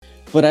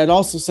But I'd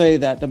also say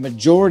that the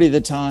majority of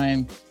the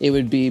time, it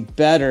would be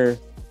better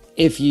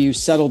if you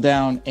settled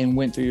down and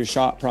went through your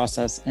shot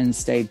process and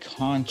stayed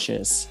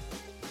conscious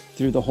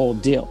through the whole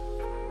deal.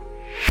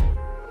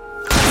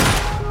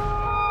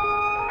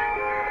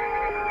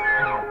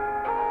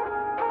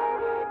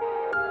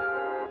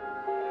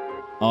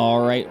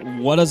 All right,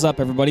 what is up,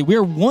 everybody? We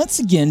are once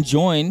again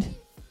joined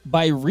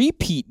by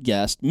repeat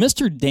guest,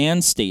 Mr.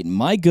 Dan Staton,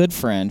 my good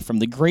friend from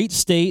the great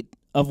state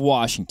of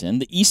Washington,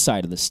 the east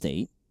side of the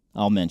state,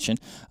 I'll mention.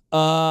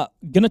 Going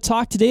to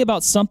talk today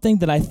about something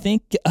that I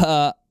think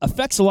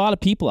affects a lot of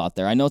people out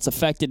there. I know it's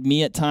affected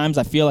me at times.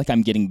 I feel like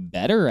I'm getting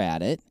better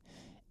at it,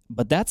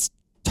 but that's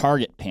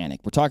target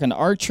panic. We're talking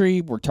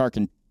archery. We're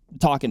talking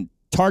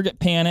target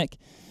panic.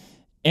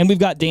 And we've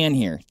got Dan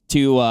here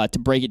to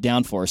break it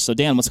down for us. So,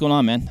 Dan, what's going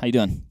on, man? How you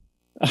doing?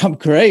 I'm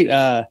great.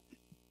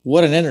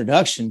 What an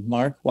introduction,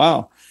 Mark.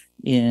 Wow.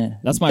 Yeah.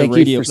 That's my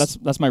radio.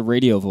 That's my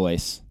radio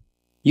voice.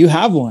 You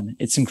have one.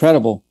 It's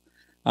incredible.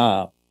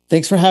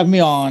 Thanks for having me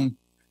on.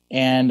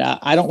 And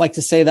I don't like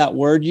to say that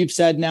word you've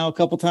said now a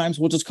couple times.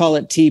 We'll just call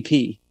it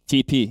TP.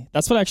 TP.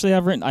 That's what actually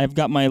I've written. I've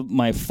got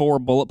my 4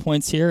 bullet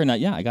points here, and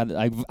I got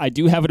it. I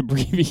do have it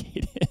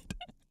abbreviated.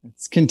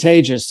 It's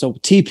contagious. So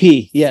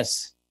TP.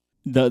 Yes.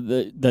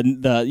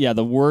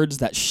 The words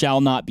that shall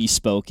not be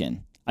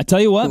spoken. I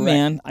tell you what, Correct.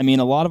 man, I mean,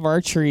 a lot of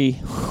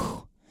archery,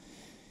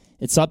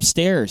 it's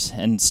upstairs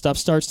and stuff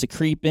starts to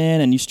creep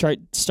in and you start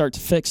to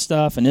fix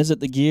stuff. And is it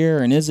the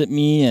gear and is it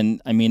me?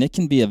 And I mean, it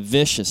can be a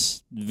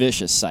vicious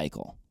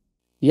cycle.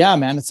 Yeah,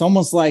 man. It's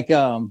almost like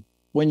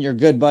when your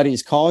good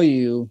buddies call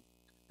you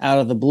out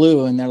of the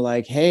blue and they're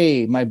like,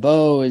 hey, my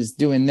bow is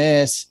doing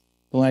this.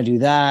 When I do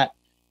that,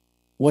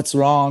 what's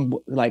wrong?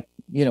 Like,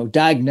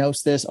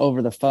 diagnose this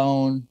over the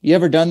phone. You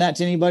ever done that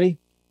to anybody?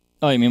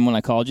 Oh, you mean when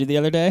I called you the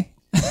other day?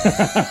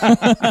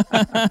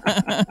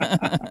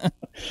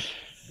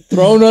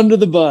 Thrown under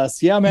the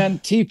bus. Yeah, man.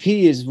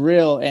 TP is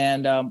real.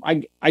 And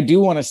I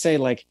do want to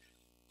say,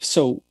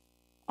 so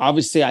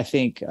obviously I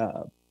think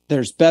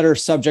there's better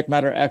subject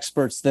matter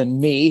experts than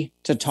me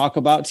to talk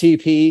about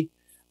TP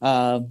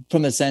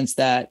from the sense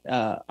that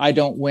I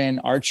don't win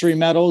archery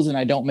medals and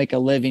I don't make a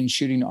living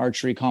shooting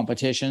archery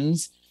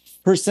competitions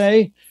per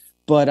se.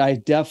 But I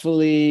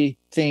definitely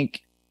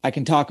think I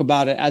can talk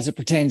about it as it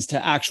pertains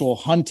to actual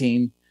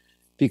hunting,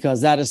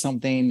 because that is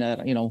something that,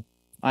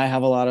 I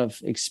have a lot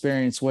of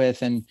experience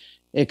with, and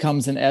it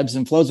comes in ebbs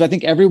and flows. But I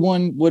think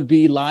everyone would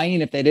be lying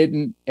if they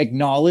didn't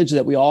acknowledge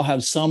that we all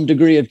have some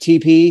degree of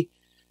TP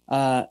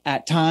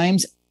at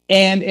times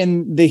and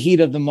in the heat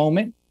of the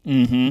moment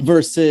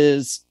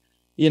versus,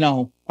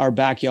 our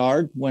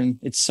backyard when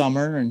it's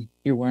summer and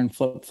you're wearing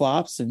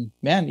flip-flops and,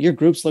 man, your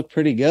groups look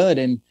pretty good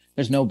and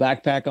there's no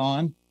backpack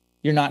on.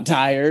 You're not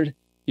tired.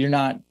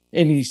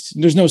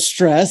 There's no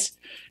stress,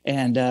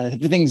 and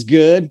everything's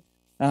good.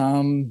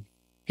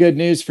 Good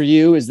news for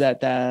you is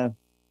that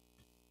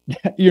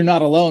you're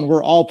not alone.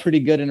 We're all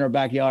pretty good in our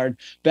backyard.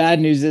 Bad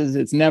news is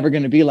it's never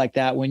going to be like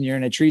that when you're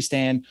in a tree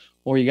stand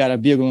or you got a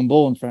bugling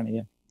bull in front of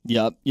you.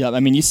 Yep. I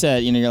mean, you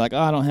said, you're like, oh,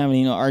 I don't have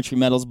any archery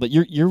medals, but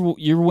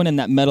you're winning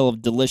that medal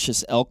of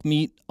delicious elk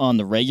meat on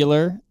the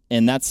regular,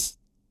 and that's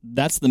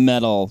the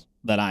medal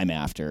that I'm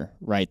after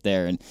right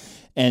there.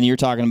 And you're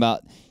talking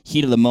about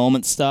heat of the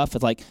moment stuff.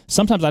 It's like,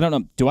 sometimes I don't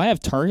know, do I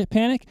have target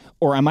panic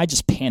or am I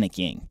just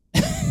panicking?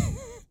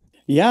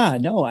 Yeah,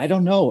 no, I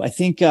don't know. I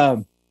think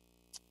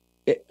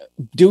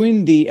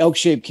doing the elk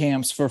shape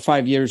camps for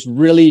 5 years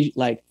really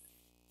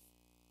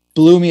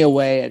blew me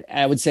away.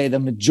 I would say the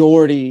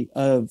majority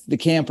of the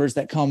campers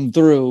that come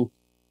through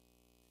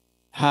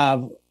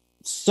have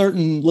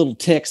certain little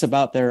ticks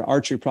about their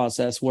archery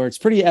process where it's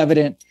pretty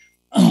evident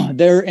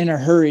they're in a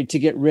hurry to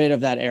get rid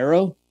of that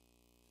arrow.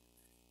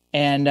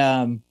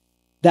 And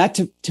that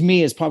to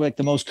me is probably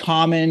the most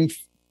common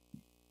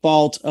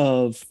fault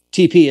of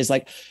TP is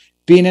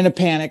being in a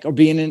panic or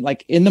being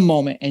in the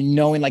moment and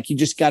knowing you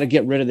just got to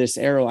get rid of this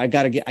arrow.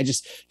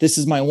 This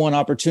is my one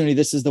opportunity.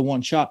 This is the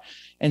one shot.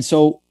 And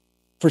so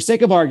for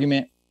sake of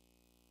argument,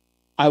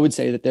 I would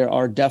say that there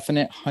are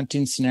definite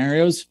hunting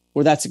scenarios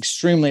where that's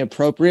extremely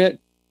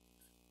appropriate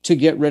to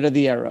get rid of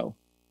the arrow.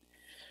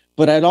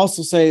 But I'd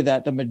also say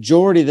that the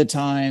majority of the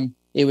time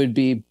it would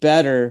be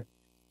better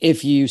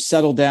if you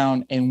settled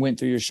down and went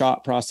through your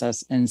shot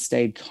process and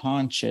stayed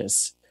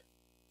conscious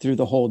through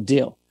the whole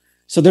deal.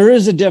 So there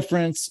is a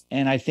difference.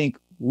 And I think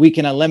we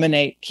can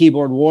eliminate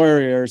keyboard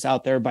warriors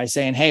out there by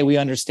saying, hey, we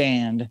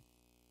understand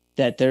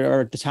that there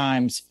are the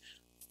times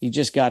you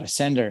just got to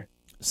send her.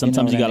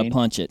 Sometimes you got to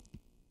punch it,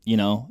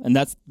 and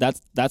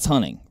that's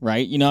hunting,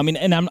 right?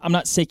 And I'm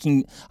not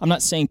saying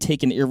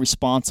take an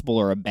irresponsible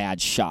or a bad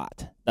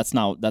shot. That's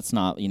not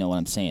what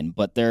I'm saying.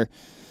 But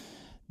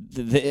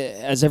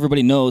as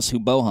everybody knows who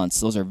bow hunts,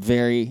 those are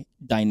very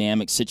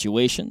dynamic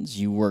situations.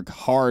 You work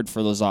hard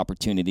for those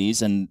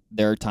opportunities, and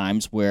there are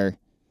times where,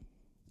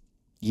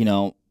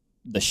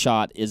 the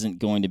shot isn't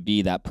going to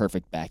be that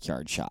perfect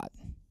backyard shot.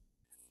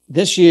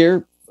 This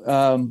year,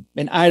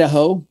 in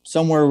Idaho,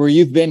 somewhere where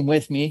you've been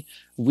with me,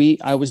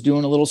 I was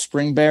doing a little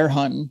spring bear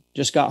hunting.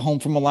 Just got home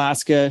from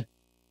Alaska,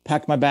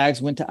 packed my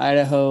bags, went to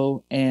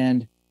Idaho.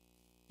 And,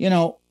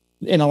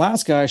 in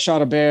Alaska, I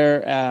shot a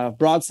bear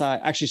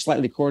broadside, actually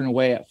slightly cordoned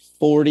away at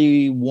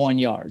 41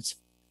 yards.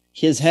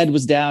 His head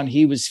was down.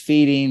 He was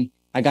feeding.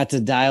 I got to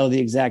dial the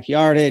exact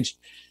yardage,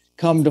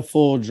 come to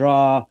full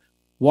draw,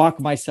 walk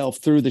myself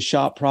through the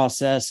shot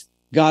process,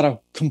 got a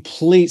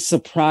complete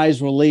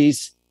surprise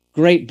release,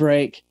 great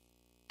break.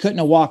 Couldn't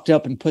have walked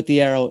up and put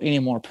the arrow any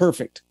more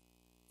perfect.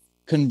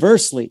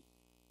 Conversely,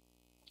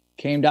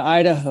 came to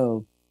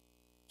Idaho,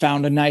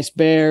 found a nice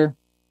bear,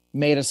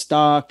 made a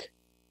stock.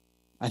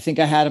 I think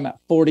I had him at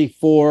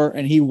 44,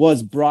 and he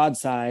was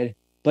broadside,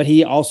 but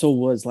he also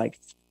was like,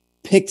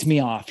 picked me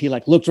off. He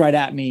like looked right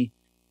at me,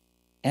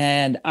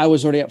 and I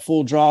was already at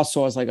full draw.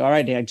 So I was like, all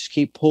right, Dad, just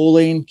keep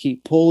pulling,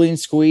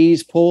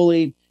 squeeze,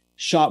 pulling.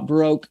 Shot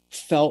broke,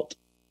 felt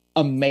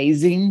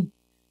amazing.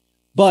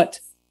 But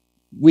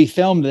we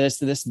filmed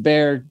this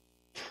bear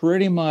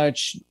pretty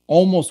much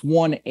almost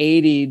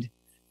 180'd,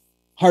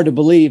 hard to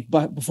believe,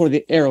 but before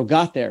the arrow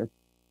got there.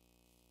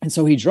 And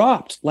so he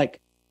dropped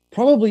like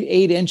probably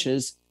 8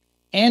 inches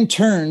and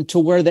turned to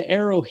where the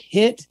arrow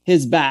hit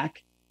his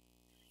back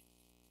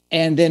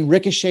and then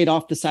ricocheted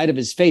off the side of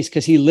his face,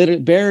 because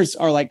bears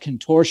are like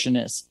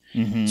contortionists.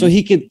 Mm-hmm. So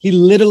he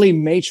literally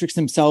matrixed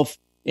himself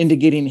into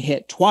getting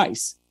hit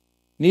twice,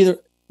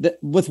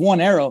 with one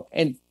arrow,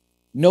 and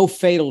no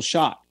fatal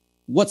shot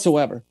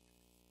whatsoever.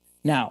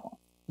 Now,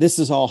 this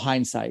is all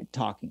hindsight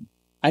talking.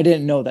 I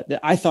didn't know that.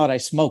 I thought I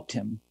smoked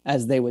him,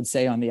 as they would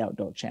say on the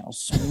Outdoor Channel.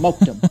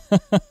 Smoked him.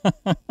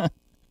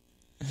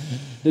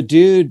 The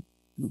dude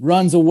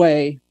runs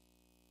away,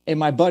 and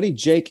my buddy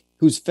Jake,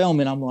 who's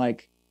filming,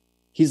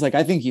 he's like,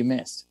 I think you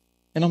missed.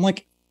 And I'm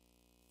like,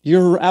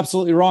 you're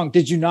absolutely wrong.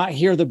 Did you not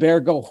hear the bear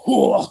go,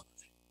 whoa?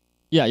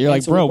 Yeah, you're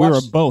like, so bro, we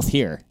were both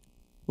here.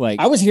 Like,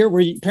 I was here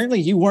where apparently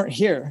you weren't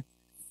here.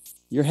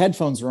 Your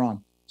headphones were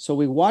on. So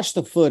we watched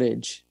the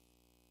footage,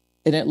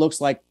 and it looks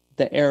like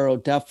the arrow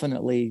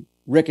definitely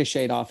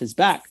ricocheted off his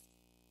back.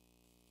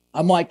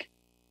 I'm like,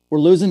 we're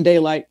losing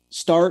daylight.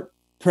 Start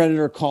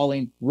predator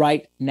calling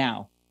right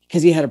now,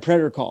 because he had a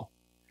predator call.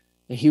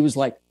 And he was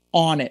like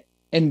on it.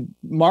 And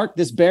Mark,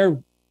 this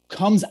bear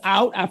comes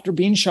out after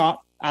being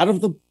shot out of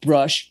the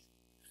brush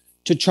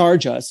to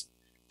charge us.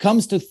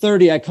 Comes to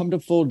 30. I come to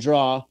full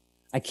draw.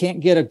 I can't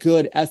get a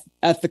good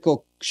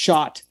ethical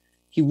shot.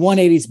 He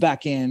 180s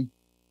back in.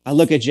 I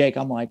look at Jake.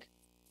 I'm like,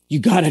 you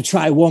got to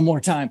try one more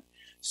time.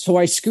 So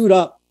I scoot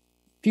up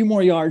a few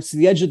more yards to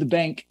the edge of the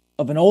bank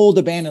of an old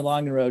abandoned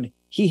logging road.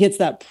 He hits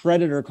that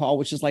predator call,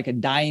 which is like a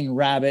dying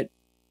rabbit.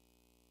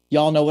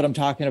 Y'all know what I'm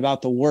talking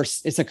about. The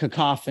worst. It's a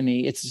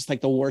cacophony. It's just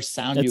like the worst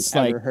sound you've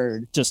ever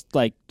heard. Just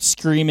like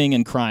screaming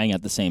and crying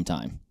at the same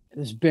time.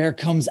 This bear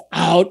comes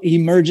out. He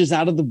emerges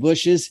out of the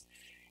bushes,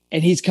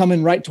 and he's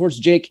coming right towards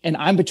Jake. And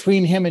I'm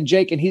between him and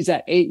Jake, and he's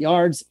at 8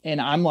 yards. And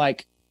I'm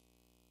like,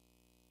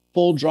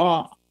 full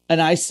draw.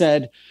 And I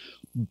said,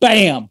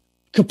 bam,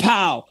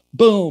 kapow,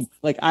 boom.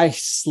 Like I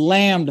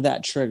slammed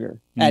that trigger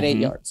at 8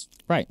 yards.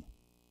 Right.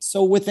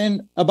 So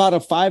within about a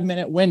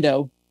 5-minute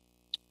window,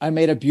 I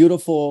made a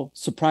beautiful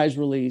surprise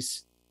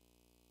release.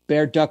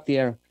 Bear ducked the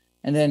arrow.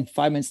 And then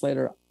 5 minutes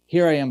later,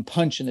 here I am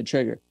punching the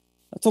trigger.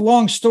 That's a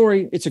long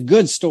story. It's a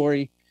good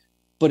story.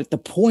 But the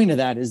point of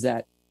that is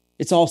that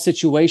it's all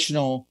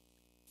situational.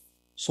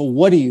 So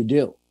what do you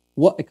do?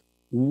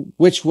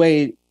 Which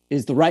way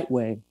is the right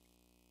way?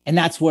 And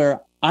that's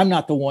where I'm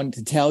not the one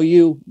to tell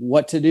you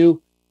what to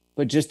do,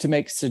 but just to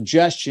make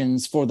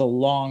suggestions for the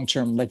long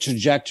term, the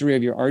trajectory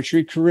of your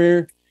archery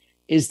career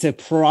is to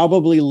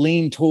probably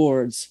lean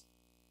towards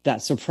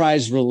that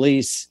surprise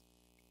release,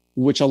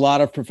 which a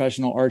lot of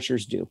professional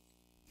archers do.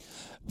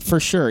 For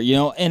sure.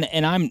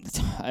 And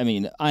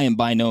I am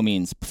by no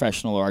means a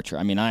professional archer.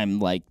 I mean, I'm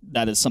like,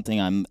 that is something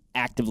I'm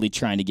actively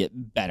trying to get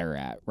better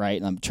at, right?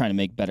 And I'm trying to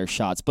make better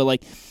shots. But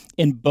like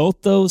in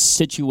both those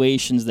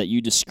situations that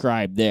you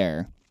described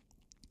there,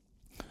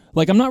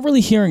 like I'm not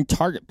really hearing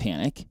target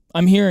panic.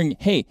 I'm hearing,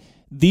 hey,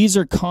 these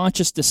are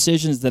conscious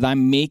decisions that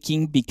I'm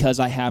making because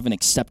I have an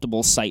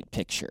acceptable sight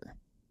picture,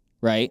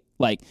 right?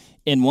 Like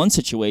in one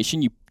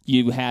situation,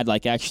 you had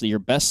like actually your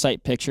best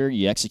sight picture,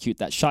 you execute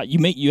that shot,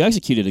 you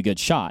executed a good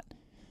shot.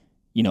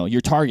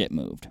 Your target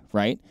moved,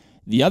 right?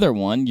 The other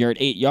one, you're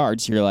at 8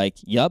 yards, you're like,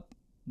 yep,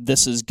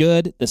 this is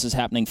good, this is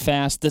happening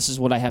fast, this is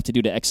what I have to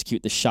do to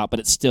execute the shot, but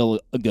it's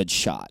still a good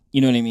shot. You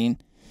know what I mean?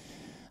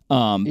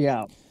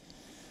 Yeah.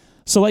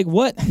 So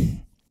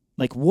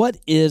what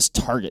is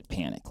target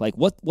panic? Like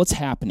what's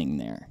happening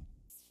there?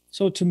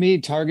 So to me,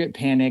 target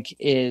panic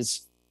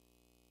is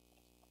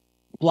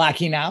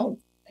blacking out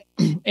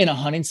in a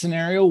hunting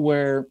scenario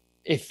where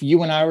if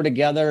you and I were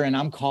together and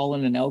I'm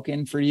calling an elk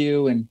in for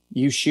you and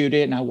you shoot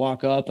it and I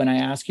walk up and I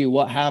ask you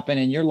what happened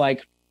and you're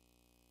like,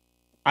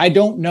 I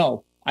don't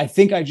know. I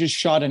think I just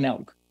shot an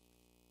elk.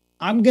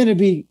 I'm going to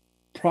be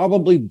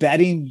probably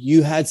betting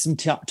you had some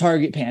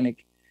target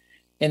panic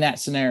in that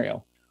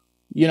scenario.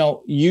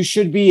 You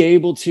should be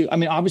able to,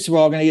 obviously we're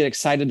all going to get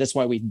excited. That's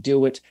why we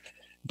do it.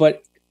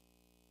 But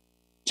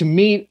to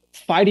me,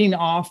 fighting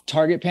off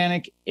target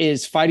panic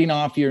is fighting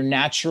off your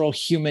natural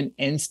human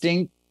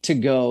instinct to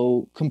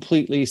go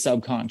completely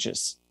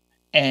subconscious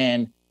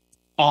and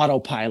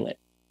autopilot,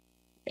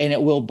 and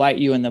it will bite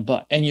you in the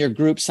butt, and your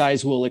group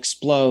size will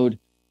explode,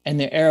 and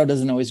the arrow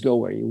doesn't always go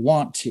where you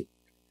want to.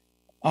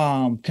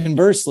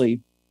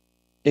 Conversely,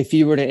 if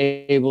you were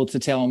able to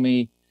tell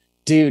me,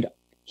 dude,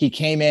 he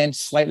came in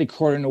slightly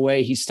quartering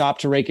away, he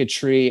stopped to rake a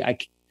tree,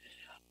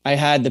 I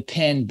had the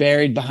pin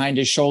buried behind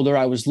his shoulder,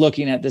 I was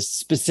looking at this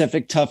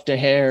specific tuft of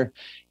hair,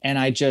 and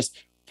I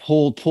just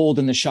pulled,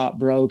 and the shot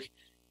broke,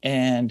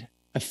 and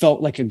I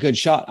felt like a good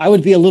shot, I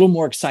would be a little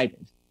more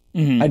excited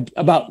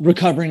about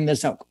recovering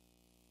this out.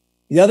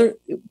 The other,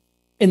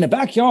 in the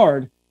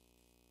backyard,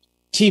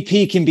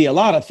 TP can be a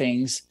lot of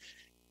things,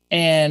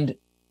 and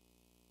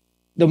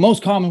the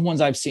most common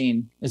ones I've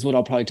seen is what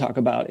I'll probably talk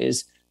about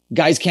is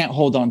guys can't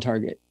hold on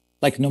target.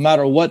 Like no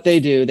matter what they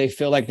do, they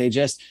feel like they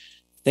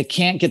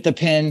can't get the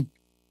pin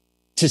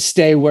to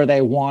stay where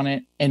they want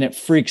it, and it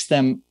freaks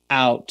them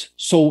out.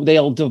 So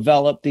they'll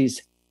develop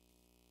these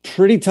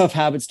pretty tough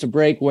habits to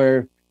break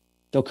where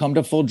they'll come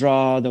to full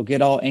draw, they'll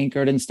get all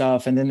anchored and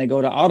stuff, and then they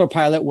go to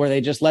autopilot where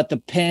they just let the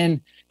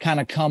pin kind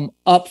of come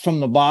up from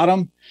the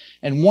bottom.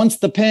 And once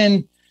the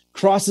pin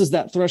crosses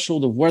that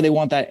threshold of where they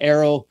want that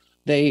arrow,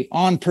 they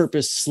on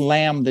purpose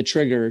slam the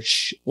trigger,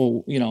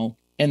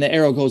 and the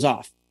arrow goes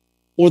off.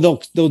 Or they'll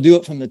do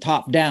it from the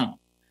top down,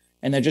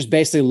 and they're just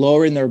basically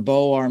lowering their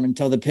bow arm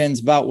until the pin's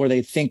about where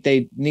they think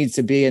they needs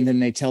to be, and then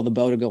they tell the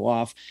bow to go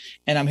off.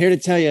 And I'm here to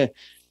tell you,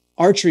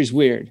 archery's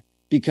weird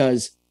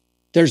because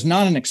there's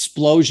not an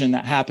explosion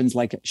that happens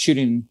like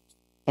shooting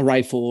a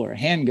rifle or a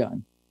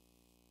handgun,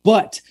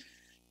 but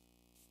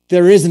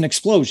there is an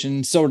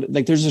explosion. So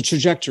like there's a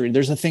trajectory,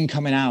 there's a thing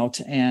coming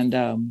out,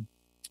 and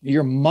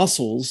your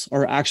muscles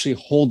are actually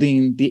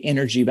holding the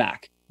energy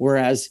back.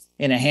 Whereas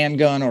in a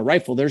handgun or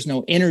rifle, there's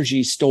no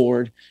energy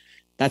stored.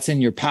 That's in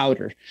your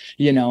powder,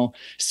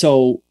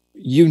 So,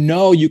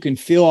 you can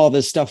feel all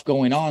this stuff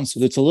going on. So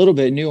it's a little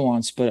bit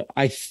nuanced, but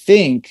I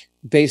think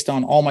based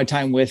on all my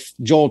time with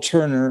Joel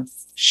Turner,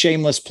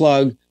 shameless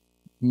plug,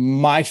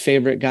 my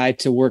favorite guy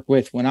to work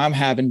with when I'm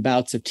having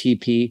bouts of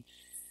TP,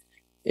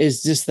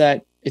 is just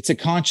that it's a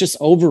conscious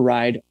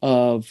override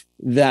of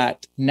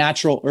that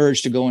natural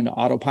urge to go into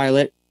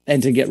autopilot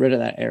and to get rid of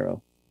that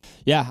arrow.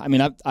 Yeah, I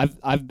mean,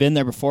 I've been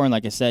there before, and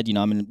like I said,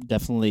 I'm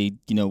definitely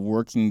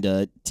working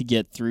to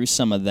get through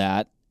some of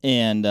that,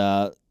 and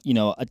a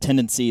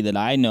tendency that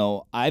I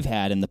know I've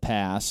had in the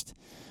past,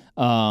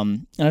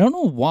 and I don't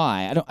know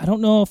why. I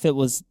don't know if it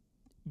was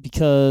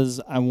because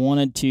I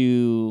wanted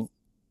to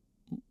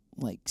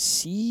like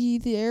see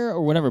the arrow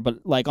or whatever,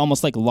 but like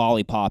almost like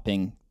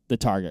lollipopping the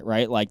target,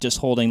 right? Like just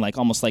holding like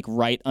almost like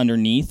right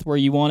underneath where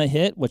you want to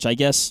hit, which I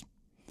guess.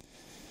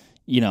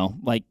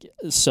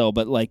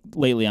 But like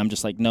lately I'm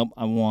just like, nope,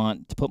 I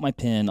want to put my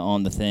pin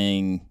on the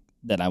thing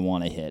that I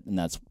want to hit, and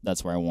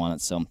that's where I want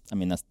it. So, I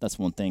mean, that's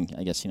one thing,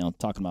 I guess,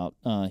 talking about,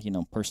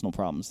 personal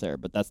problems there,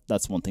 but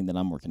that's one thing that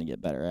I'm working to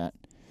get better at.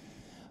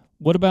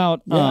 What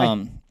about, are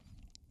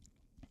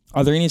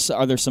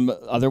there some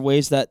other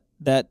ways that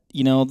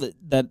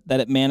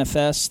it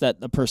manifests that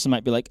a person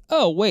might be like,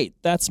 oh, wait,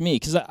 that's me?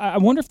 Because I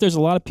wonder if there's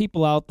a lot of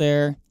people out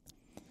there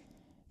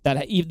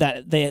that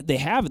they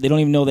have it. They don't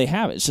even know they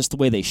have it. It's just the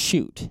way they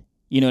shoot.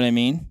 You know what I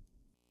mean?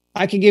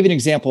 I can give you an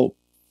example.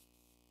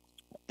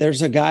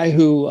 There's a guy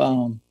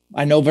who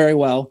I know very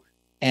well,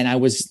 and I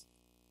was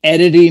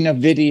editing a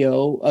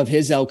video of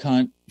his elk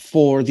hunt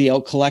for the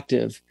Elk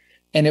Collective,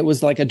 and it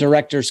was like a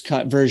director's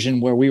cut version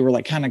where we were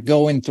like kind of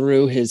going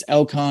through his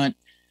elk hunt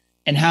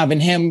and having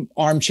him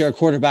armchair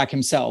quarterback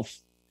himself,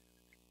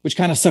 which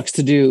kind of sucks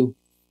to do.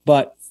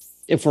 But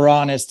if we're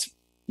honest,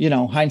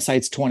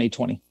 hindsight's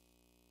 20/20.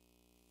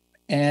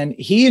 And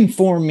he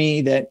informed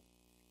me that,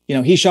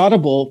 he shot a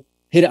bull,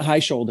 hit it high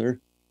shoulder.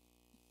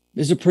 It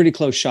was a pretty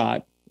close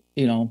shot,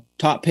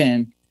 top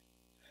pin.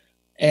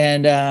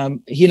 And,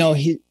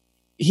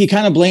 he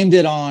kind of blamed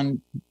it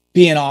on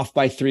being off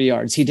by 3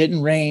 yards. He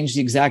didn't range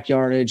the exact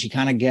yardage. He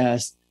kind of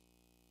guessed.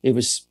 It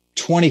was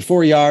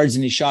 24 yards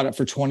and he shot it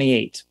for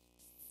 28.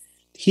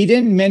 He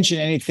didn't mention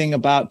anything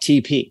about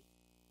TP.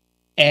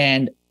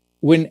 And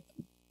when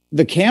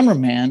the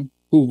cameraman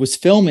who was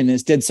filming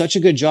this did such a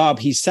good job,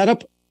 he set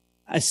up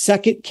a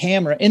second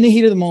camera in the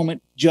heat of the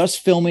moment, just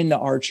filming the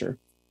archer.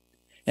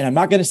 And I'm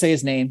not going to say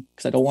his name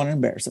because I don't want to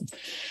embarrass him.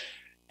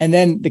 And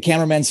then the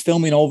cameraman's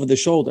filming over the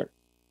shoulder.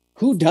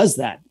 Who does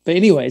that? But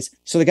anyways,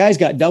 so the guy's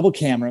got double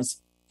cameras.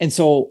 And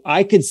so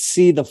I could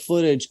see the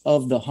footage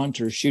of the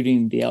hunter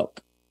shooting the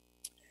elk.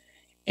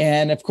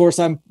 And of course,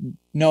 I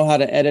know how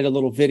to edit a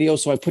little video.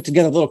 So I put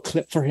together a little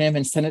clip for him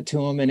and sent it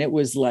to him. And it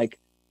was like,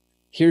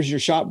 here's your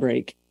shot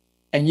break.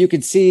 And you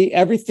could see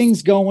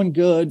everything's going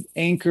good,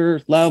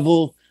 anchor,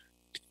 level,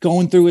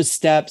 going through his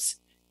steps.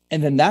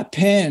 And then that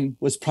pin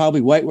was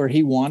probably right where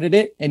he wanted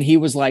it. And he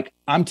was like,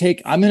 I'm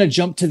going to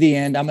jump to the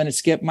end. I'm going to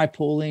skip my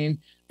pulling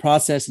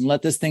process and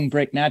let this thing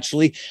break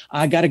naturally.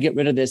 I got to get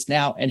rid of this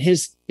now. And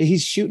he's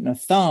shooting a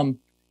thumb,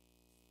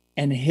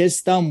 and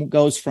his thumb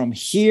goes from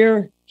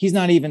here. He's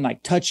not even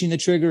like touching the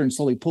trigger and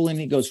slowly pulling.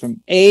 He goes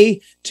from A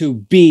to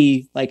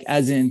B, like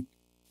as in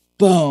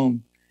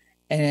boom.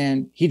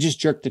 and he just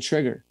jerked the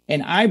trigger.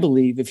 And I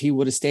believe if he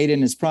would have stayed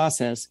in his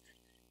process,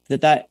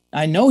 that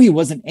I know he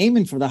wasn't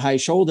aiming for the high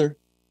shoulder.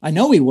 I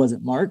know he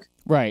wasn't, Mark.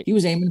 Right. He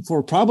was aiming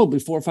for probably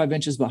 4 or 5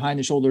 inches behind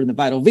the shoulder in the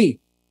Vital V.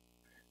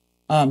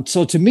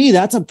 So to me,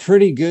 that's a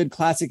pretty good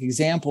classic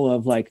example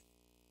of like,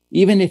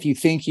 even if you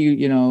think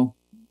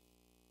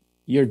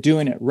you're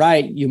doing it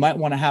right, you might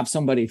want to have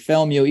somebody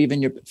film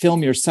you,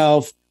 film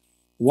yourself,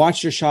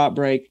 watch your shot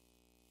break.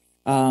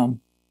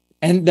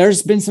 And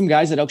there's been some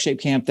guys at Elk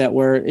Shape Camp that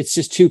where it's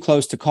just too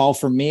close to call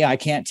for me. I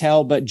can't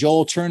tell, but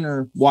Joel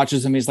Turner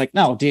watches them. He's like,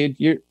 no, dude,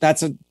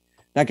 that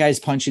guy's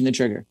punching the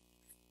trigger,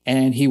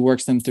 and he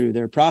works them through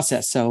their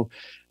process. So,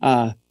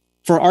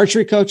 for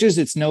archery coaches,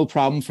 it's no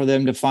problem for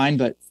them to find,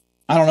 but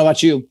I don't know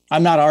about you.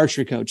 I'm not an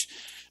archery coach.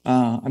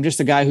 I'm just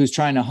a guy who's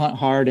trying to hunt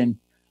hard and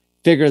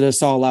figure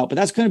this all out. But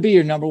that's going to be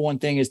your number one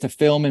thing, is to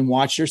film and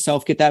watch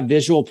yourself, get that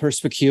visual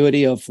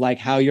perspicuity of like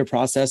how your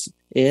process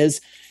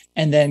is,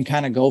 and then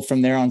kind of go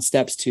from there on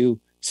steps to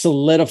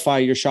solidify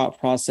your shot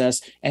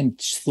process and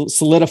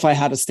solidify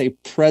how to stay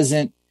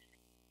present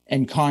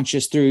and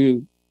conscious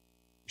through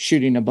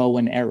shooting a bow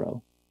and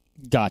arrow.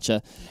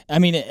 Gotcha. I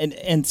mean,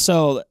 and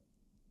so,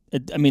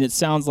 it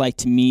sounds like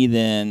to me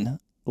then,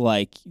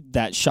 like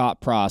that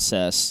shot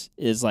process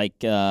is like,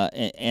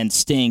 and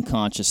staying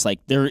conscious, like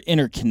they're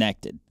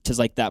interconnected, because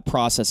like that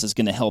process is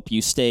going to help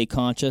you stay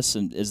conscious.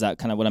 And is that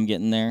kind of what I'm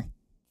getting there?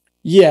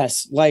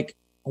 Yes. Like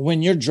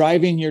when you're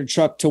driving your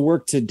truck to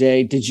work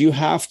today, did you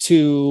have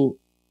to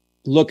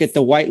look at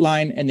the white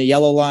line and the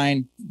yellow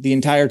line the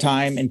entire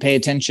time and pay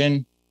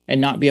attention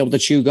and not be able to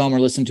chew gum or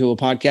listen to a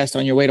podcast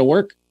on your way to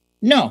work?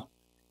 No.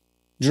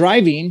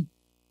 Driving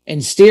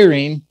and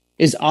steering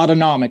is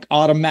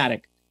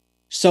automatic.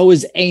 So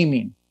is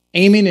aiming.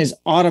 Aiming is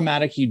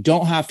automatic. You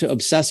don't have to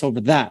obsess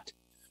over that.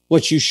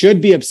 What you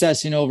should be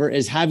obsessing over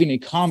is having a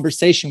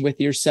conversation with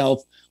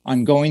yourself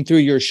on going through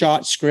your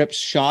shot script,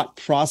 shot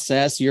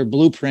process, your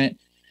blueprint,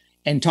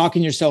 and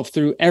talking yourself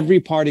through every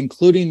part,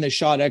 including the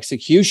shot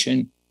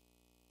execution.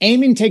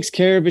 Aiming takes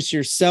care of it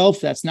yourself.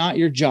 That's not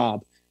your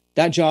job.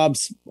 That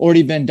job's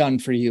already been done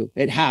for you.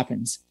 It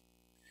happens.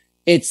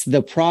 It's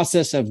the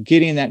process of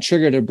getting that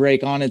trigger to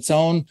break on its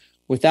own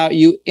without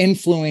you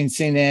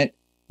influencing it,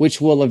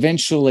 which will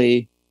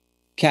eventually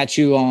catch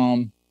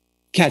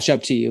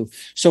up to you.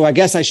 So I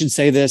guess I should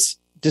say this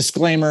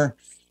disclaimer: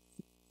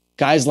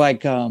 guys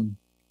like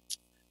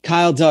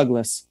Kyle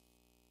Douglas,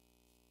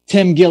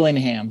 Tim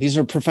Gillingham, these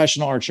are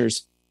professional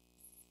archers.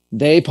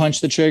 They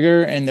punch the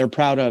trigger and they're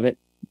proud of it.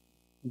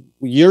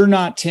 You're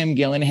not Tim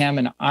Gillingham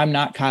and I'm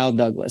not Kyle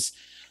Douglas.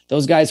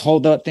 Those guys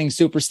hold that thing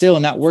super still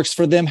and that works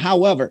for them.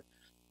 However,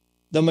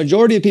 the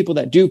majority of people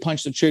that do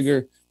punch the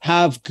trigger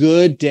have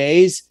good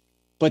days,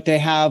 but they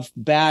have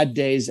bad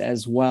days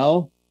as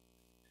well.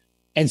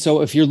 And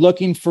so if you're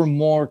looking for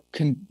more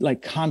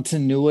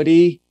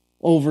continuity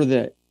over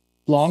the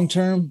long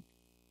term,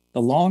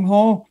 the long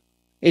haul,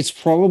 it's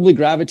probably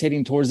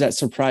gravitating towards that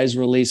surprise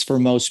release for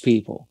most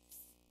people.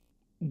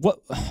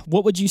 What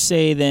would you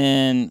say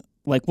then?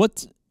 Like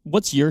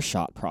what's your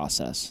shot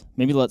process?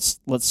 Maybe let's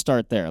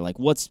start there. Like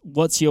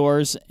what's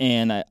yours?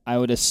 And I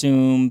would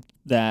assume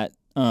that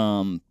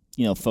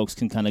folks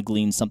can kind of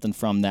glean something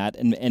from that,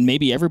 and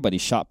maybe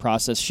everybody's shot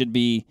process should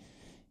be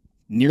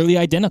nearly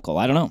identical.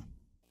 I don't know.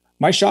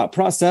 My shot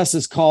process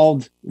is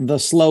called the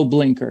slow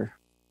blinker.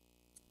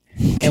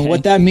 Okay. And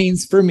what that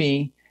means for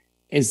me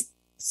is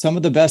some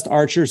of the best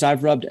archers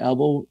I've rubbed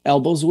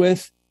elbows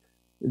with,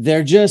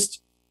 they're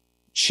just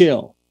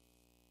chill.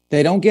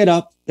 They don't get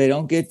up. They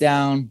don't get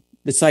down.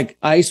 It's like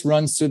ice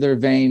runs through their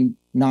vein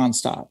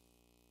nonstop.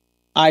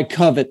 I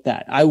covet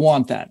that. I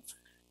want that.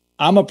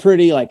 I'm a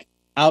pretty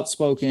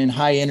outspoken,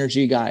 high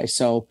energy guy.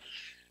 So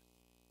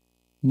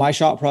my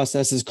shot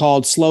process is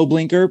called slow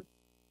blinker,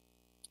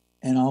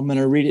 and I'm going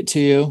to read it to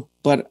you,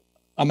 but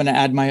I'm going to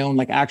add my own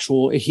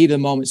actual heat of the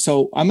moment.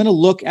 So I'm going to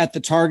look at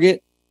the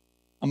target.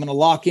 I'm going to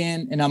lock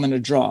in and I'm going to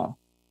draw.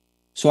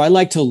 So I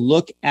like to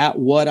look at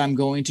what I'm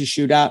going to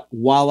shoot at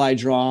while I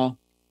draw.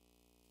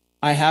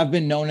 I have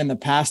been known in the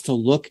past to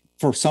look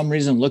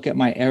at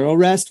my arrow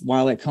rest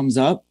while it comes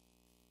up,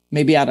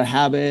 maybe out of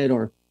habit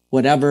or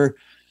whatever.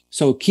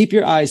 So keep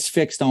your eyes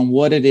fixed on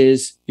what it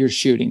is you're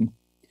shooting.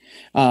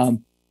 The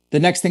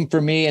next thing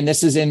for me, and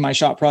this is in my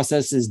shot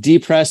process, is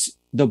depress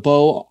the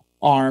bow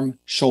arm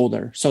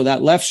shoulder. So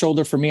that left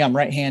shoulder for me, I'm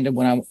right-handed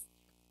when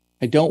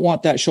I don't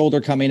want that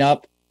shoulder coming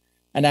up,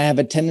 and I have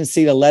a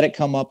tendency to let it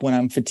come up when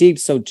I'm fatigued.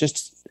 So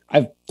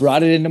I've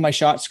brought it into my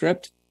shot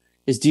script,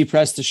 is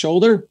depress the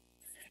shoulder.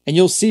 And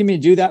you'll see me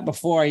do that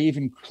before I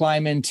even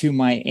climb into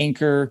my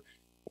anchor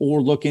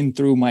or looking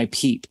through my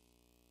peep.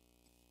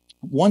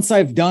 Once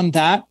I've done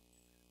that,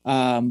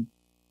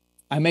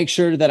 I make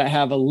sure that I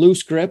have a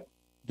loose grip,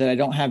 that I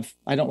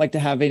don't like to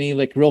have any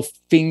real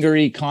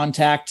fingery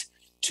contact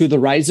to the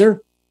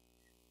riser.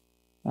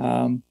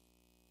 Then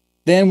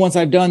once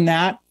I've done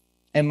that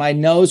and my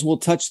nose will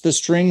touch the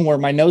string where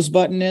my nose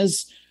button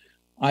is,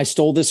 I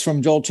stole this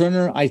from Joel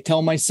Turner. I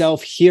tell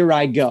myself, here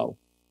I go.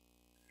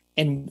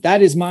 And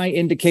that is my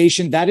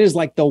indication. That is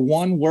like the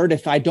one word.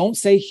 If I don't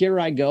say, here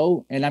I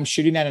go, and I'm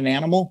shooting at an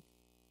animal,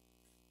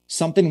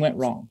 something went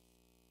wrong.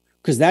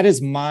 Because that is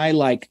my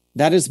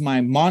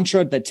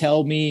mantra that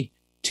tell me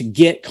to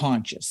get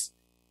conscious,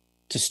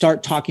 to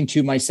start talking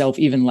to myself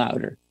even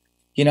louder.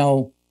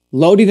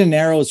 Loading an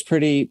arrow is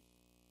pretty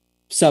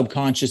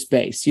subconscious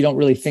based. You don't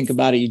really think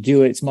about it. You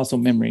do it. It's muscle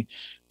memory.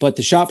 But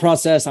the shot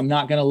process, I'm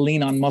not going to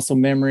lean on muscle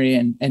memory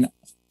and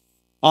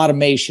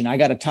automation. I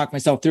got to talk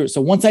myself through it. So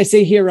once I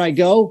say, here I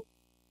go,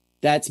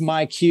 that's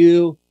my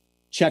cue.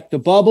 Check the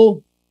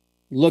bubble,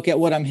 look at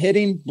what I'm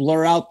hitting,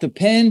 blur out the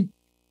pin,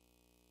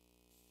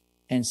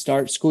 and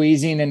start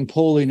squeezing and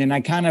pulling. And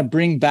I kind of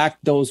bring back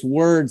those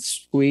words,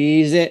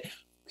 squeeze it,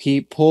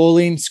 keep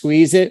pulling,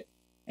 squeeze it.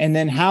 And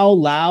then how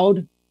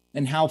loud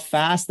and how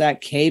fast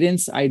that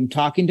cadence I'm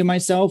talking to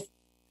myself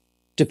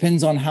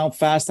depends on how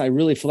fast I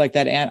really feel like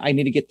that I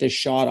need to get this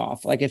shot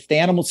off. Like if the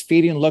animal's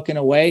feeding, looking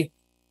away,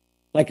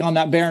 like on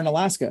that bear in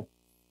Alaska,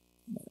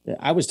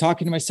 I was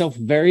talking to myself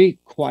very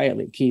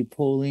quietly, keep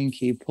pulling,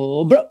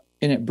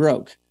 and it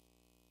broke.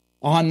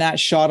 On that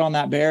shot on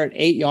that bear at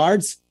 8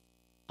 yards,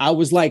 I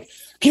was like,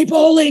 keep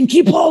pulling,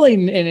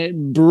 and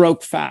it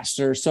broke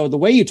faster. So the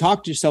way you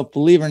talk to yourself,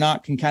 believe it or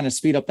not, can kind of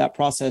speed up that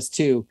process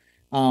too.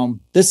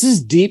 This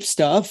is deep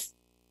stuff.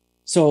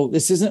 So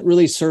this isn't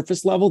really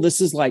surface level. This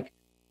is like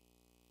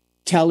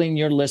telling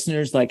your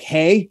listeners like,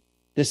 hey,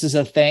 this is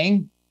a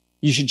thing.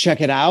 You should check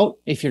it out.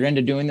 If you're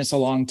into doing this a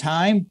long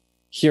time,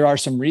 here are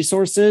some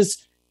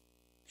resources.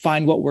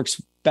 Find what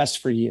works best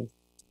for you.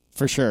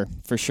 For sure.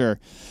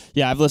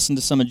 Yeah, I've listened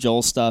to some of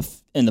Joel's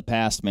stuff in the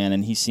past, man,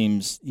 and he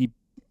seems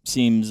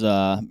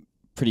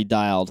pretty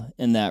dialed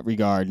in that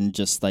regard, and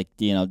just like,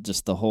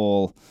 just the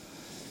whole,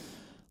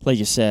 like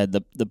you said,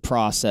 the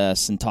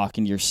process and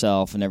talking to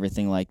yourself and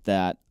everything like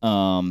that.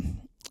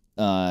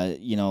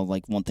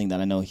 Like one thing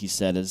that I know he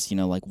said is,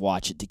 like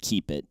watch it to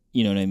keep it.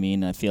 You know what I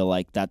mean? I feel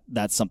like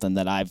that's something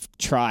that I've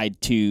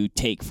tried to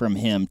take from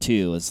him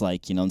too. Is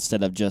like,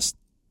 instead of just,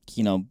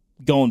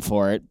 going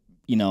for it,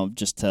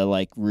 just to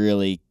like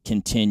really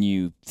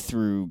continue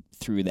through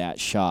that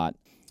shot.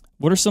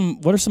 What are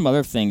some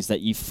other things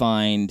that you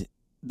find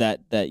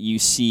that you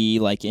see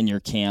like in your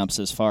camps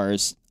as far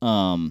as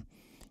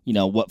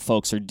what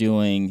folks are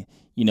doing,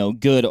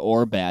 good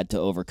or bad to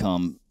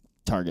overcome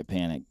target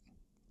panic?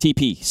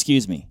 TP,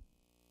 excuse me.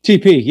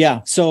 TP,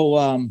 yeah.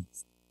 So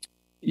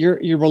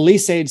your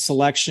release aid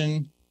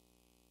selection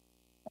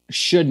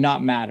should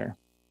not matter.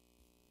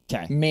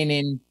 Okay.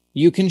 Meaning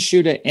you can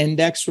shoot an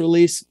index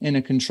release in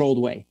a controlled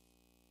way.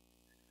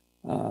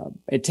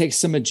 It takes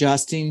some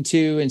adjusting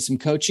to and some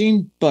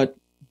coaching, but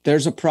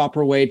there's a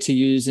proper way to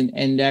use an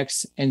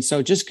index. And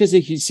so just because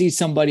if you see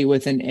somebody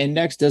with an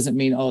index doesn't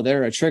mean, oh,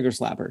 they're a trigger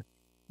slapper.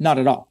 Not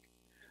at all.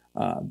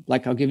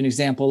 Like I'll give you an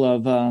example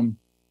of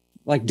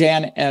like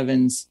Dan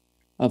Evans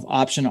of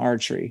Option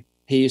Archery.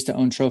 He used to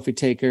own Trophy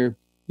Taker.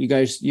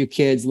 You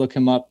kids, look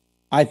him up.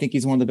 I think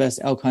he's one of the best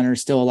elk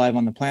hunters still alive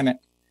on the planet.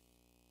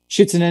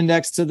 Shoots an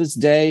index to this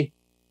day.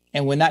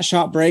 And when that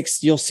shot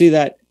breaks, you'll see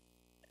that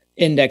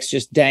index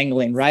just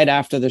dangling right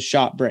after the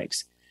shot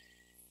breaks.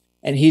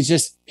 And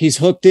he's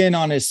hooked in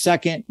on his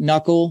second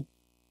knuckle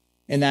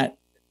in that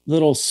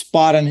little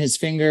spot on his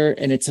finger,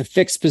 and it's a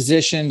fixed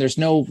position. There's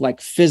no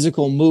like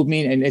physical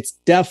movement, and it's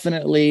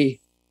definitely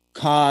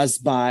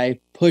caused by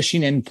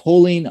pushing and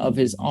pulling of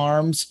his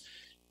arms,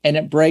 and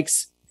it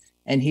breaks,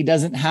 and he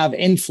doesn't have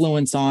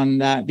influence on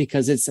that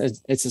because it's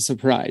a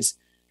surprise.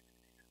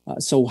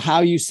 So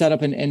how you set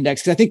up an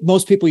index, because I think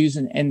most people use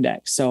an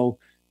index. So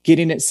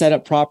getting it set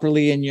up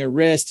properly in your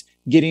wrist,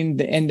 getting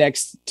the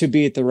index to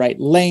be at the right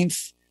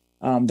length,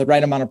 the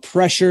right amount of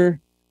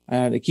pressure.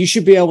 Like you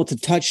should be able to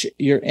touch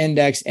your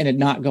index and it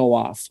not go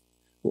off.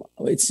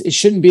 It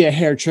shouldn't be a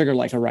hair trigger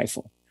like a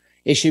rifle.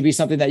 It should be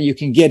something that you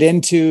can get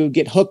into,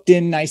 get hooked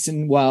in nice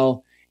and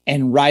well,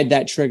 and ride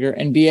that trigger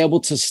and be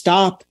able to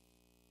stop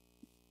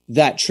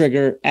that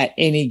trigger at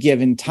any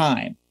given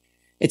time.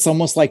 It's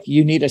almost like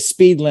you need a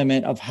speed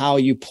limit of how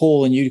you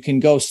pull, and you can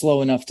go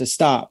slow enough to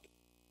stop.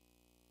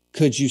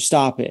 Could you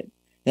stop it?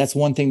 That's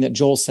one thing that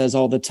Joel says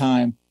all the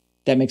time.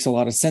 That makes a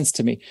lot of sense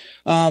to me.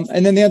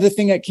 And then the other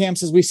thing at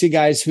camps is we see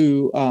guys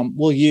who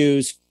will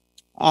use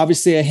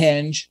obviously a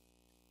hinge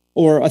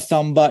or a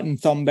thumb button,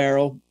 thumb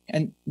barrel.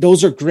 And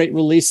those are great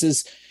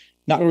releases.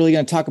 Not really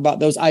going to talk about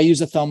those. I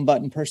use a thumb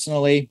button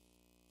personally.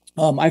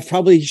 I've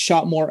probably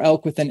shot more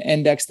elk with an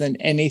index than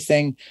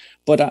anything,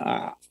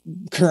 but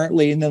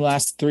currently in the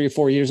last 3 or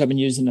 4 years, I've been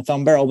using a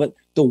thumb barrel. But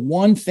the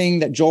one thing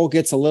that Joel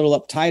gets a little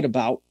uptight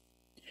about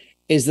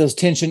is those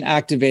tension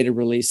activated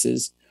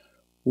releases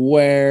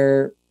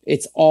where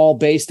it's all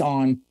based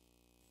on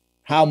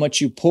how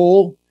much you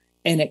pull.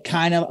 And it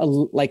kind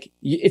of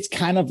it's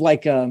kind of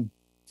like a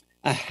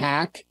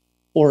hack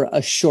or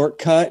a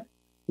shortcut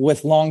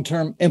with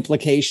long-term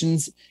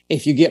implications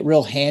if you get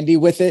real handy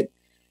with it,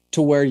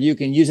 to where you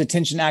can use a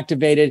tension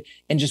activated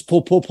and just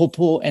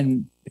pull.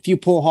 And if you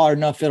pull hard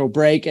enough, it'll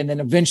break. And then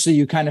eventually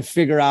you kind of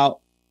figure out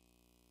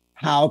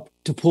how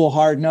to pull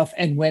hard enough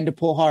and when to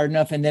pull hard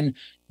enough. And then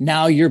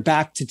Now you're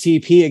back to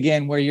TP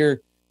again, where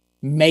you're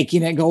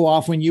making it go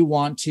off when you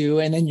want to,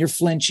 and then you're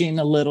flinching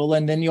a little,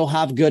 and then you'll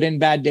have good and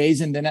bad days.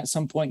 And then at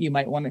some point you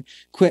might want to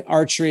quit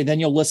archery. Then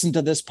you'll listen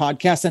to this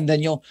podcast, and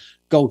then you'll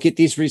go get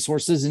these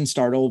resources and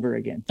start over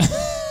again.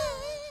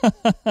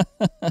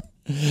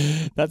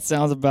 That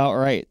sounds about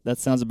right.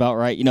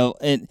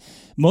 And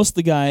most of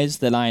the guys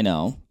that I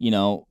know,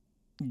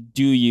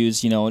 do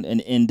use, an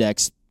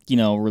index,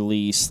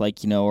 release,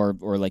 or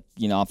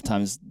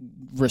oftentimes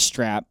wrist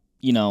strap,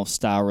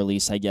 style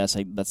release, I guess.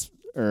 That's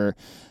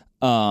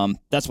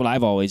what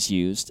I've always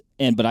used.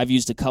 But I've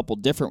used a couple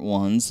different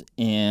ones,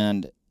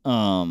 and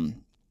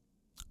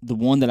the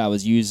one that I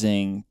was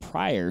using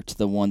prior to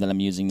the one that I'm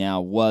using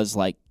now was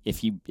like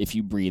if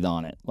you breathe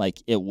on it,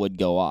 like it would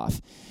go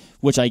off,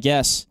 which I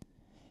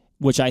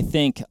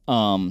think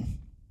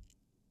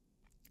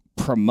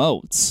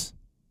promotes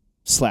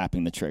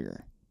slapping the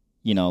trigger.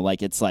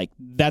 It's like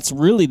that's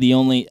really the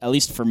only, at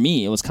least for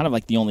me, it was kind of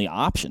like the only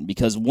option,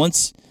 because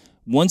once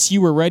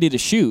you were ready to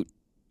shoot,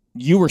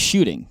 you were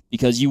shooting,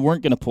 because you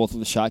weren't going to pull through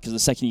the shot, because the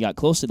second you got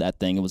close to that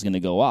thing, it was going to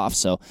go off.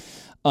 So,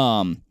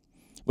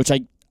 which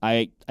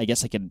I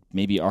guess I could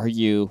maybe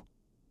argue,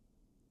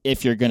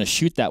 if you're going to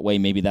shoot that way,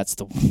 maybe that's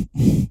the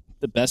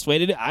the best way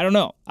to do it. I don't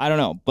know.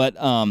 But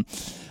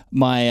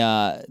my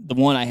the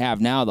one I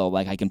have now, though,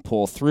 like I can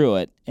pull through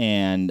it,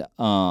 and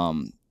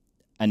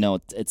I know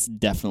it's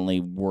definitely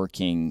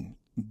working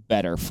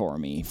better for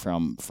me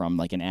from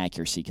like an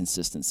accuracy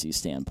consistency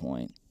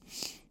standpoint.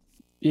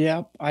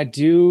 Yeah, I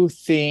do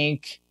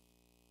think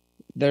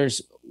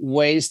there's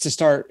ways to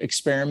start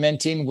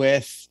experimenting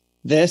with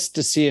this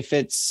to see if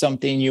it's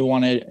something you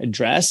want to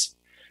address.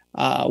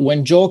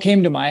 When Joel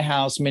came to my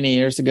house many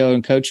years ago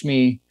and coached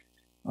me,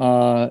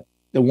 one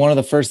of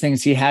the first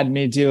things he had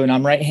me do, and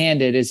I'm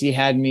right-handed, is he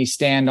had me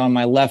stand on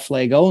my left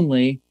leg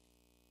only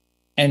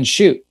and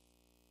shoot.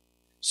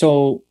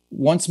 So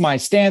once my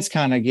stance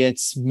kind of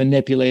gets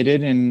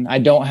manipulated and I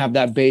don't have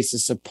that base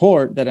of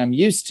support that I'm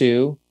used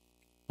to,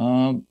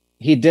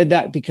 he did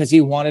that because he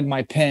wanted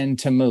my pen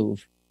to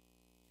move.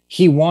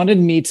 He wanted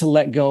me to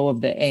let go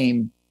of the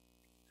aim,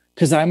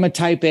 because I'm a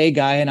type A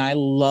guy and I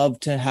love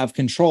to have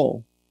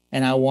control,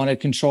 and I wanted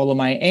control of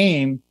my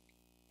aim.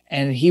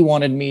 And he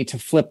wanted me to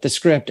flip the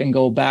script and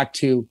go back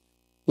to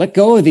let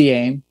go of the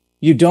aim.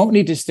 You don't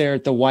need to stare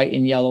at the white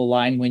and yellow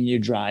line when you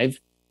drive.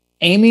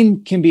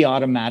 Aiming can be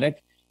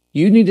automatic.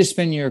 You need to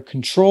spend your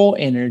control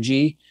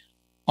energy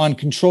on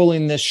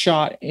controlling this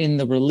shot in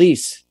the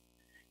release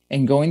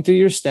and going through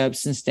your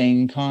steps and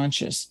staying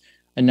conscious.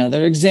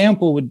 Another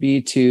example would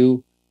be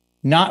to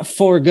not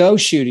forego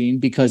shooting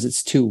because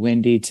it's too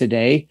windy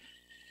today,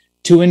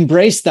 to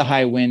embrace the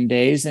high wind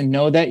days and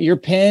know that your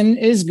pen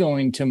is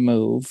going to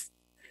move,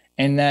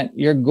 and that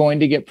you're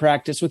going to get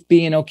practice with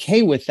being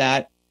okay with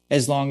that,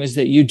 as long as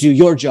that you do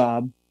your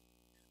job,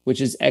 which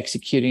is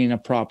executing a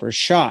proper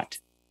shot.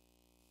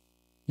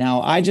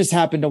 Now, I just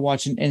happened to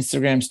watch an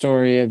Instagram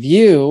story of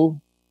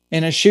you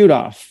in a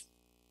shoot-off,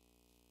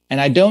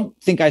 and I don't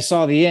think I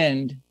saw the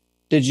end.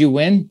 Did you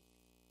win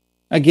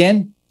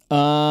again?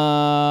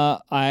 I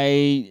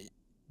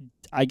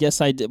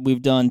guess I did.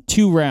 We've done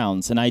 2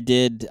 rounds, and I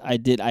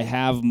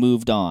have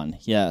moved on.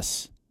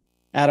 Yes.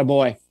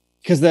 Attaboy.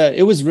 Because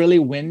it was really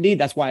windy.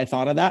 That's why I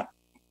thought of that.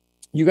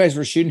 You guys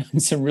were shooting on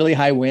some really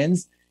high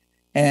winds.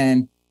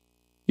 And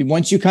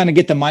once you kind of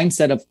get the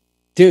mindset of,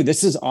 dude,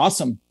 this is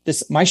awesome.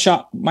 My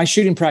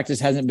shooting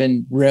practice hasn't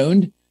been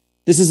ruined.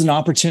 This is an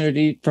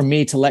opportunity for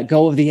me to let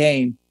go of the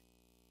aim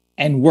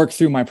and work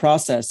through my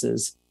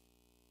processes.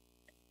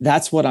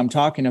 That's what I'm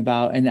talking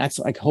about. And that's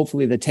like,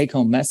 hopefully the take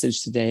home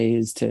message today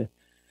is to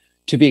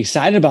be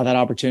excited about that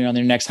opportunity on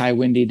their next high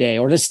windy day,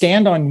 or to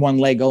stand on one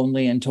leg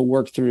only and to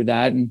work through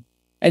that and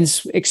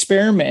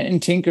experiment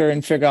and tinker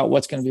and figure out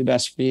what's going to be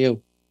best for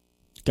you.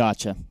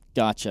 Gotcha.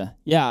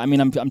 Yeah, I mean,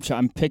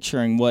 I'm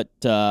picturing what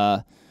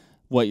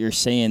you're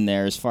saying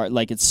there, as far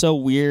like it's so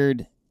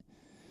weird,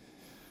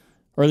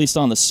 or at least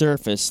on the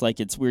surface, like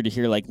it's weird to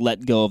hear like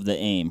let go of the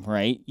aim,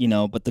 right?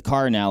 But the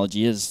car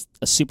analogy is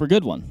a super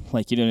good one.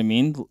 Like, you know what I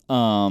mean?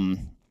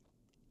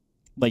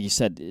 Like you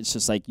said, it's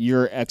just like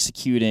you're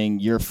executing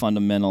your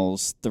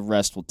fundamentals. The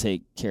rest will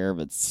take care of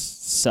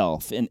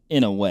itself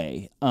in a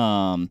way.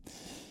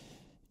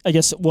 I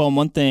guess, well,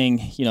 one thing,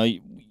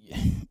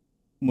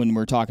 when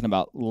we're talking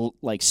about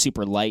like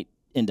super light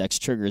index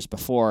triggers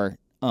before,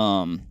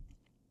 and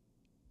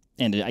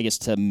I guess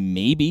to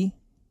maybe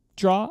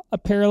draw a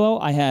parallel,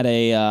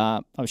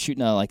 I was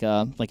shooting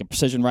a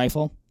precision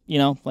rifle,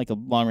 like a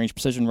long range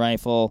precision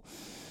rifle,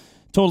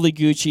 totally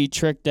Gucci,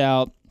 tricked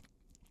out,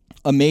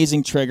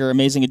 amazing trigger,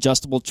 amazing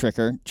adjustable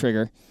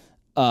trigger,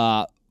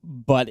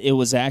 but it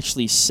was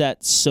actually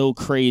set so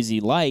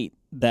crazy light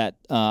that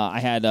I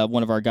had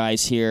one of our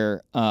guys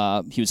here.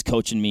 He was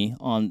coaching me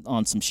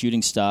on some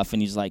shooting stuff,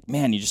 and he's like,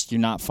 "Man, you're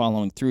not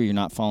following through. You're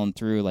not following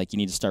through. Like, you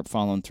need to start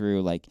following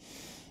through."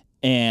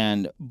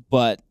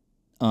 But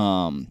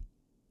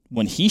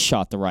when he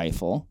shot the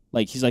rifle,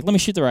 like he's like, "Let me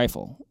shoot the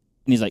rifle,"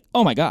 and he's like,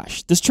 "Oh my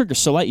gosh, this trigger's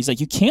so light." He's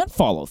like, "You can't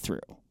follow through,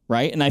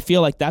 right? And I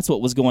feel like that's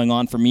what was going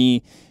on for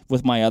me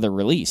with my other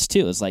release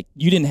too. It's like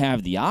you didn't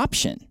have the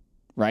option,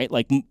 right?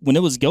 Like when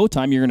it was go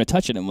time, you're going to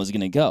touch it and it was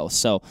going to go.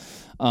 So,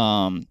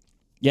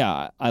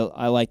 yeah,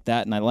 I like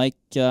that, and I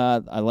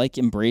like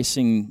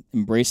embracing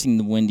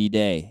the windy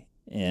day,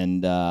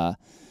 and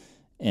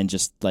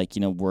just like,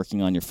 you know,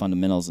 working on your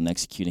fundamentals and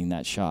executing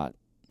that shot.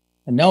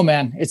 No,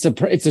 man, it's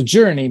a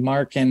journey,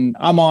 Mark, and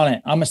I'm on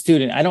it. I'm a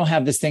student. I don't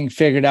have this thing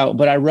figured out,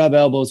 but I rub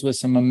elbows with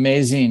some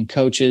amazing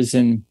coaches,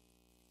 and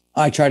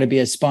I try to be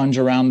a sponge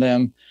around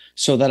them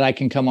so that I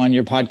can come on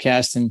your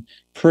podcast and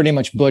pretty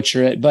much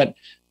butcher it. But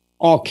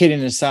all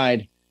kidding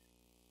aside,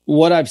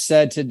 what I've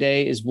said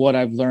today is what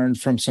I've learned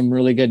from some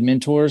really good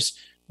mentors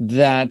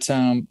that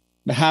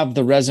have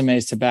the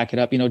resumes to back it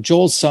up. You know,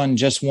 Joel's son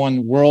just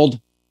won World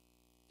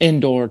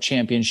Indoor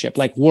Championship,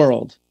 like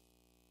World,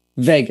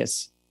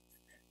 Vegas.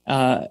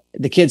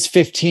 The kid's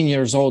 15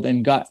 years old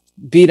and got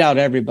beat out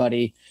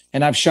everybody.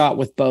 And I've shot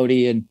with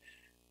Bodie, and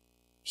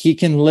he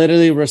can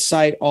literally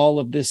recite all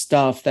of this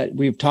stuff that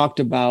we've talked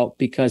about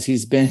because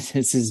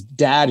it's his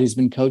dad who's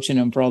been coaching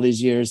him for all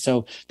these years.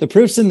 So the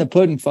proof's in the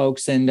pudding,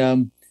 folks.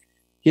 And,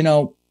 you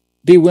know,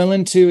 be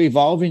willing to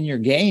evolve in your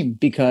game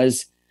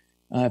because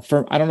I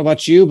don't know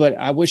about you, but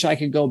I wish I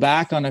could go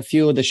back on a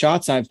few of the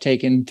shots I've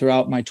taken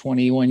throughout my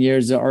 21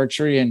 years of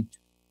archery and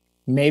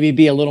maybe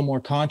be a little more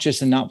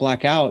conscious and not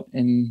black out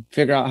and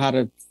figure out how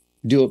to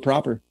do it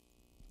proper.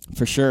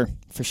 For sure.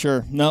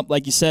 Nope.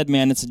 Like you said,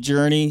 man, it's a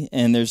journey,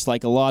 and there's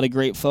like a lot of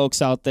great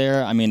folks out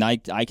there. I mean, I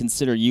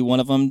consider you one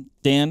of them,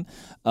 Dan.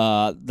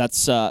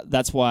 That's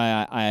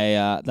why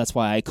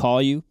I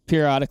call you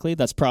periodically.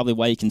 That's probably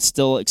why you can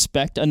still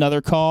expect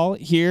another call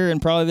here in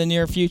probably the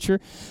near future.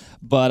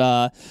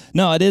 But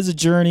no, it is a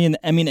journey, and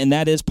I mean, and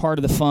that is part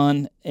of the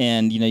fun.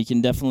 And you know, you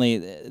can definitely,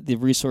 the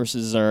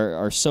resources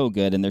are so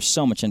good, and there's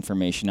so much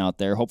information out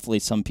there. Hopefully,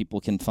 some people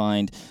can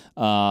find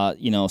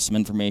some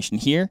information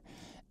here,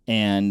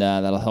 and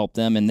that'll help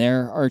them in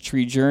their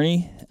archery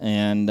journey,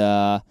 and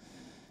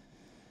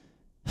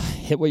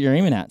hit what you're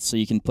aiming at, so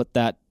you can put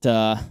that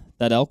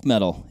elk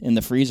medal in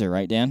the freezer,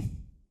 right, Dan?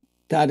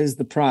 That is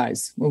the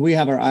prize. Well, we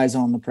have our eyes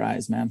on the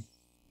prize, man.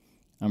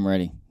 I'm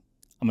ready.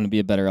 I'm going to be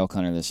a better elk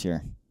hunter this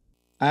year.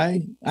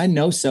 I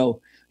know so.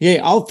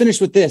 Yeah, I'll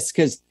finish with this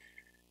because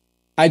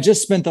I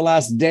just spent the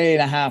last day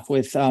and a half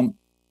with the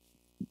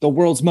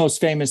world's most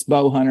famous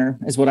bow hunter,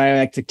 is what I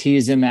like to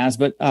tease him as.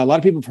 But a lot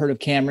of people have heard of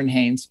Cameron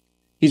Hanes.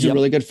 He's a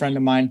really good friend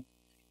of mine,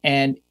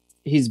 and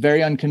he's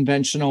very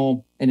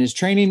unconventional in his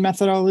training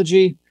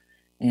methodology,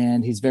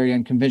 and he's very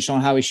unconventional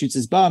in how he shoots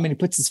his bow. I mean, he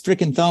puts his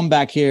freaking thumb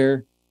back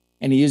here,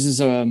 and he uses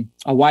a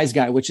Wise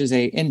Guy, which is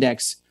a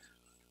index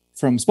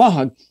from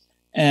Spahug.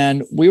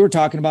 And we were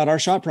talking about our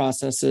shot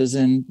processes,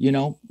 and, you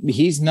know,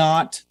 he's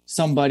not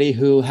somebody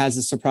who has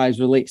a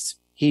surprise release.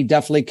 He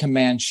definitely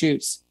command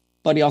shoots,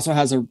 but he also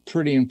has a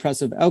pretty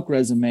impressive elk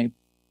resume.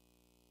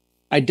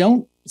 I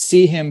don't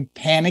see him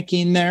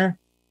panicking there.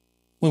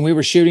 When we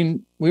were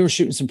shooting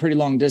some pretty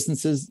long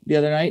distances the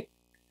other night.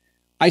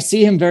 I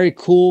see him very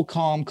cool,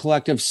 calm,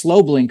 collective,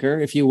 slow blinker,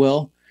 if you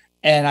will.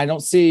 And I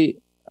don't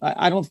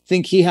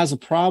think he has a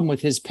problem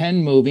with his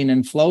pen moving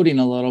and floating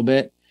a little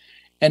bit.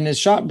 And his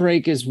shot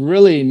break is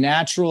really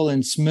natural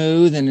and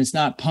smooth, and it's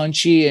not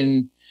punchy,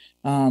 and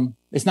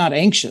it's not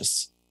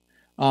anxious.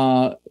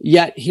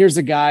 Yet here's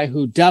a guy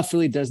who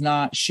definitely does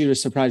not shoot a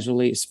surprise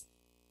release.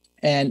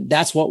 And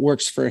that's what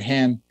works for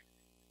him.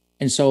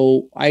 And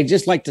so I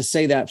just like to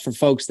say that for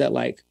folks that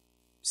like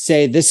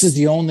say this is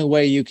the only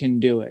way you can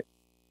do it.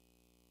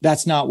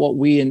 That's not what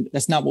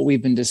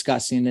we've been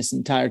discussing this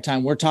entire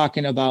time. We're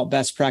talking about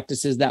best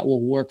practices that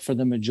will work for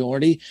the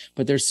majority,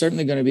 but there's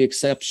certainly going to be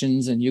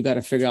exceptions, and you got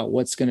to figure out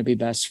what's going to be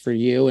best for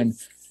you. And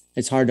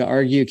it's hard to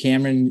argue.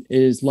 Cameron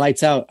is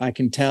lights out. I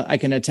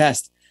can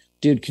attest,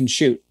 dude can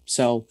shoot.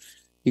 So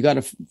you got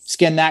to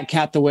skin that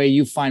cat the way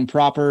you find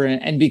proper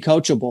and be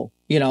coachable.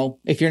 You know,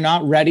 if you're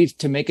not ready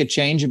to make a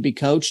change and be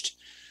coached,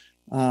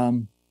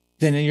 then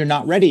you're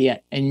not ready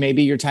yet. And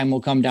maybe your time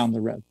will come down the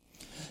road.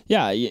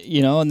 Yeah.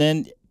 And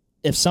then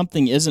if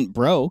something isn't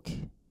broke,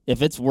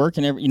 if it's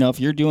working if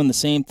you're doing the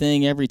same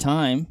thing every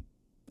time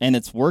and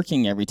it's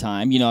working every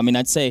time,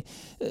 I'd say,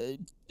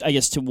 I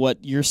guess to what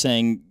you're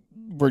saying,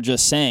 we're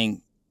just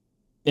saying,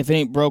 if it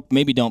ain't broke,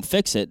 maybe don't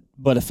fix it.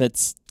 But if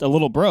it's a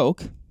little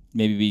broke,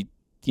 maybe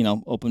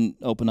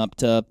open up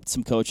to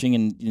some coaching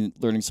and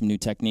learning some new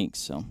techniques.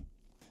 So,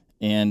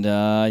 and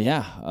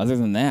other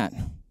than that,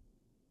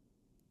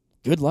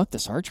 good luck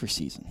this archery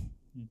season.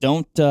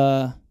 Don't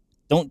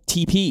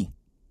TP.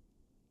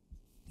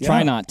 Yeah.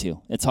 Try not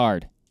to. It's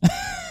hard.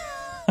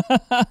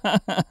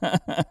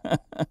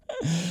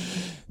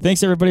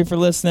 Thanks everybody for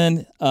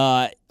listening.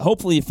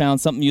 Hopefully you found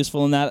something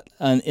useful in that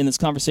in this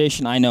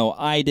conversation. I know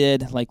I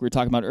did. Like we were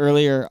talking about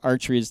earlier,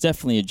 archery is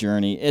definitely a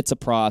journey. It's a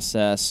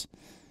process.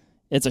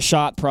 It's a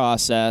shot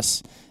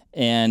process,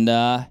 and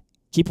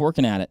keep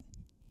working at it.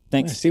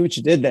 Thanks. I see what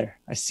you did there.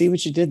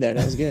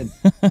 That was good.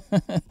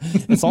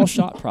 It's all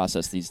shot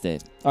process these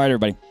days. All right,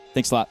 everybody.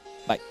 Thanks a lot.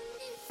 Bye.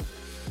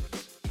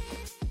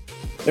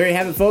 There you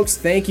have it, folks.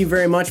 Thank you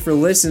very much for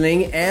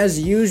listening. As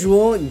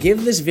usual,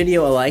 give this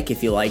video a like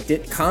if you liked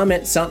it,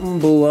 comment something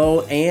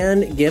below,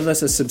 and give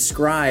us a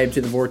subscribe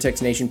to the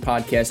Vortex Nation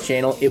podcast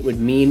channel. It would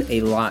mean a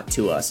lot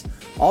to us.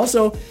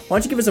 Also, why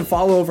don't you give us a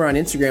follow over on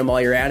Instagram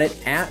while you're at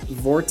it, at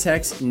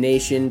Vortex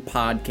Nation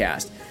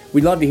Podcast.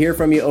 We'd love to hear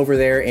from you over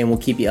there, and we'll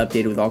keep you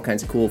updated with all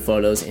kinds of cool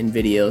photos and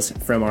videos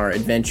from our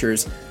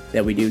adventures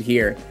that we do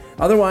here.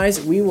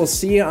 Otherwise, we will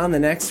see you on the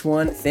next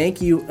one.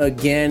 Thank you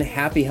again.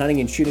 Happy hunting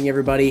and shooting,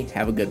 everybody.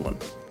 Have a good one.